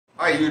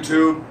Hi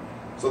YouTube.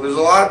 So there's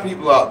a lot of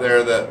people out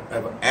there that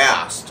have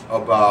asked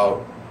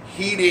about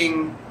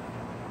heating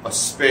a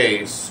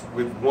space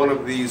with one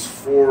of these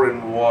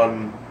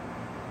 4-in-1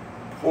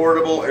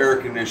 portable air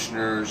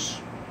conditioners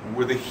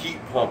with a heat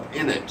pump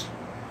in it.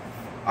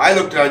 I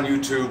looked on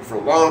YouTube for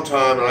a long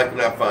time and I could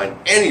not find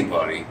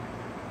anybody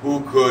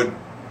who could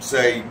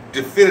say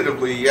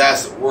definitively,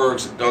 yes, it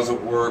works, it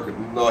doesn't work,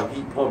 and the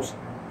heat pumps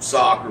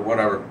suck or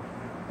whatever.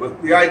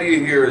 But the idea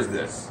here is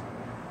this.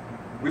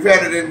 We've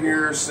had it in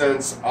here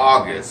since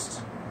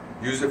August.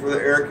 Used it for the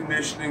air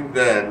conditioning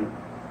then,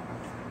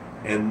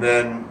 and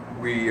then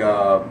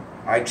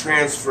I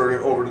transferred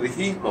it over to the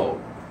heat mode.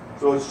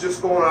 So it's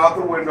just going out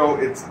the window.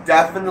 It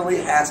definitely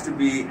has to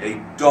be a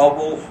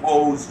double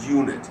hose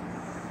unit.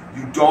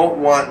 You don't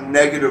want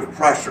negative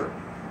pressure.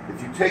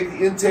 If you take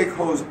the intake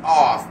hose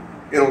off,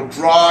 it'll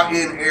draw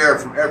in air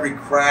from every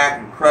crack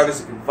and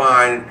crevice it can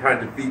find, and it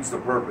kind of defeats the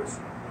purpose.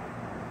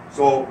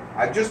 So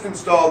I just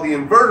installed the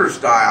inverter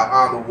style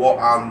on the wall,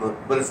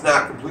 but it's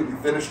not completely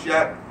finished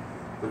yet.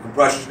 The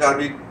compressor's got to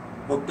be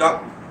hooked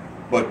up,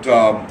 but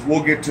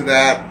we'll get to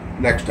that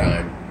next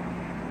time.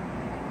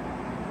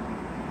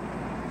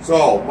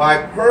 So my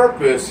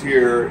purpose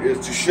here is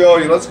to show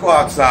you. Let's go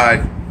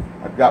outside.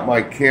 I've got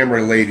my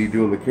camera lady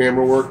doing the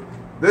camera work.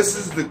 This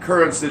is the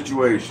current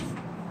situation.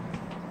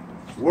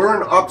 We're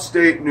in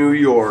upstate New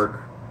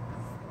York.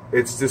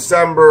 It's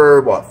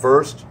December, what,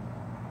 1st?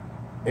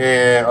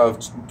 Of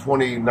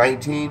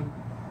 2019,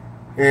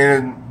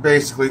 and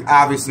basically,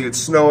 obviously, it's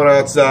snowing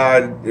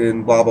outside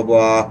and blah blah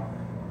blah.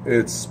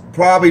 It's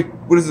probably,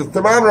 what is the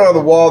thermometer on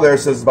the wall there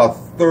says about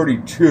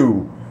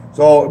 32.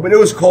 So, but it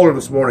was colder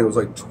this morning. It was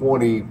like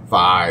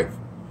 25.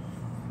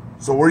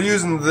 So we're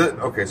using the,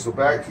 okay, so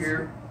back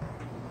here,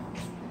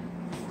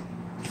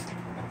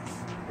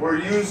 we're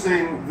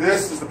using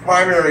this as the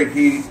primary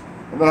heat,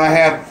 and then I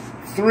have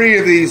three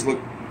of these.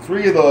 Look,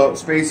 three of the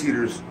space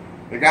heaters.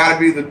 They got to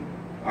be the,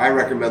 I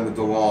recommend the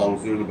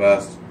DeLongs, they're the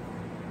best.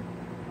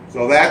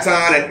 So that's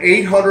on at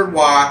 800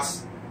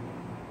 watts,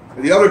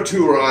 and the other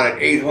two are on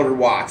at 800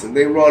 watts, and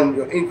they run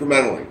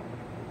incrementally.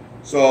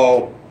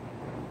 So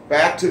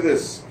back to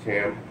this,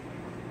 Cam.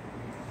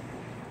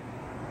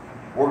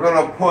 We're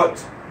going to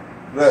put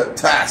the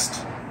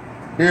test.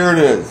 Here it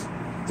is.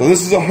 So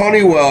this is a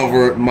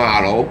Honeywell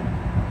model,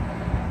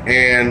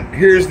 and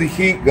here's the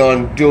heat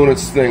gun doing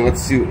its thing.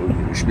 Let's see,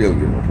 we should be able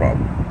to get no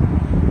problem.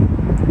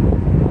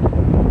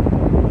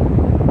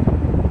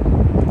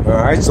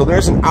 Alright, so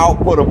there's an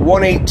output of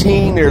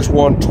 118, there's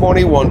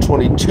 120,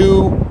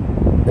 122,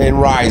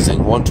 and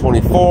rising.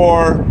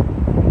 124,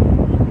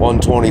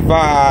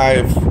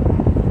 125,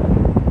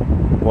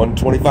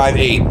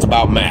 125.8, it's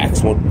about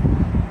max.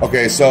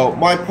 Okay, so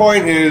my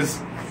point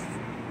is,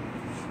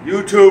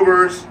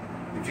 YouTubers,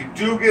 if you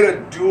do get a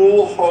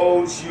dual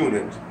hose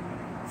unit,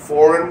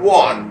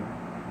 4-in-1,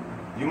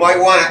 you might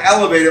want to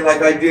elevate it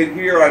like I did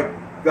here. I've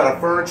got a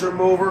furniture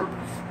mover.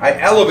 I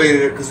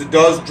elevated it because it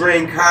does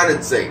drain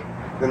condensate.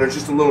 Then there's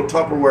just a little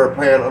Tupperware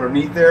pan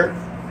underneath there.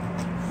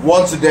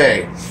 Once a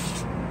day.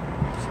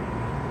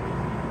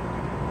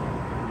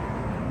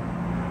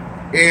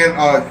 And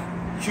a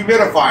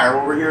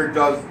humidifier over here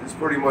is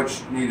pretty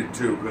much needed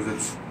too,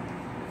 because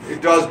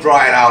it does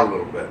dry it out a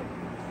little bit.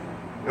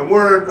 And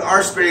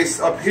our space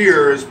up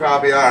here is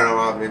probably, I don't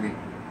know, maybe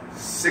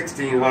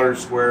 1,600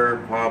 square,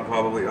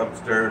 probably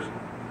upstairs.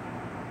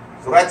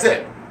 So that's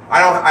it.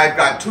 I've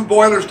got two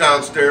boilers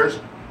downstairs.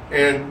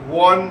 And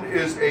one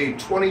is a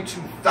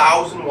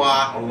 22,000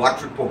 watt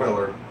electric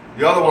boiler.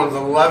 The other one is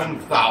an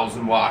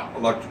 11,000 watt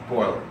electric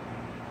boiler.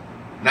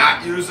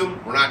 Not use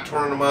them, we're not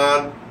turning them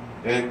on.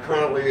 And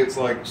currently it's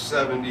like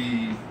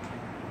 70,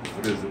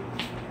 what is it?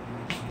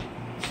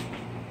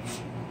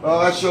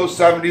 Well, that shows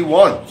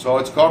 71, so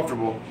it's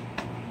comfortable.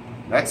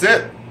 That's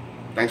it.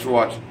 Thanks for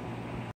watching.